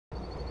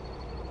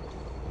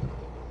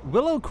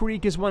Willow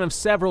Creek is one of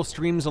several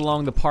streams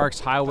along the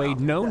park's highway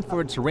known for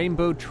its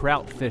rainbow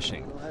trout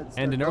fishing.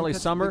 And in early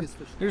summer,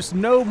 there's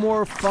no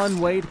more fun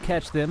way to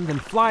catch them than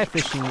fly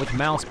fishing with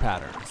mouse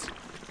patterns.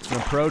 An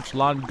approach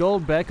Lon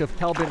Goldbeck of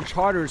Hellbent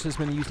Charters has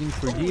been using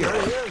for years.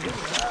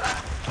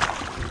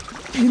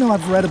 You know,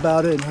 I've read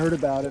about it and heard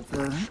about it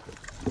for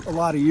a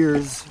lot of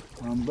years,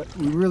 but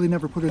we really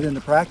never put it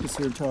into practice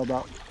here until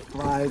about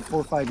 4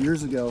 or 5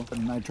 years ago.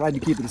 And I tried to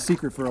keep it a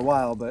secret for a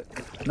while, but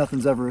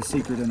nothing's ever a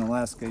secret in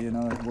Alaska. You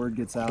know, word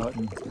gets out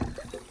and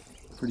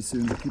pretty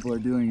soon people are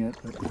doing it.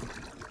 But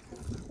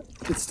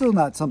it's still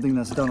not something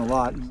that's done a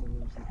lot.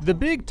 The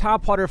big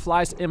topwater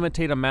flies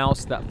imitate a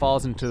mouse that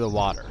falls into the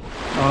water.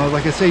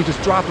 Like I say, you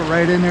just drop it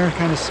right in there,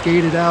 kind of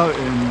skate it out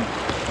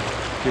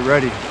and get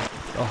ready.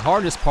 The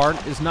hardest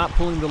part is not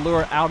pulling the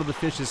lure out of the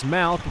fish's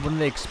mouth when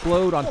they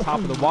explode on top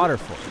of the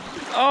waterfall.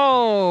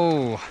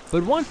 Oh!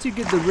 But once you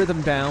get the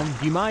rhythm down,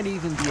 you might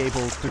even be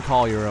able to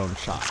call your own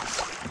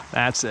shots.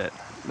 That's it.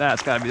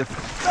 That's gotta be the...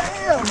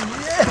 Bam!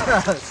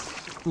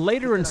 Yes!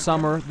 Later in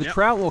summer, the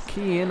trout will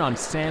key in on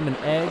salmon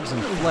eggs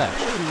and flesh.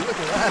 Look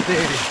at that,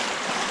 baby!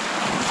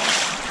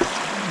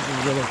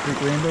 Willow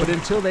Creek rainbow. But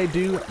until they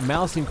do,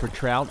 mousing for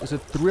trout is a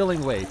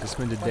thrilling way to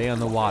spend a day on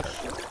the water.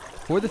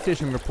 For the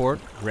Fishing Report,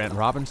 Grant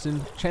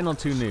Robinson, Channel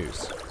 2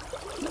 News.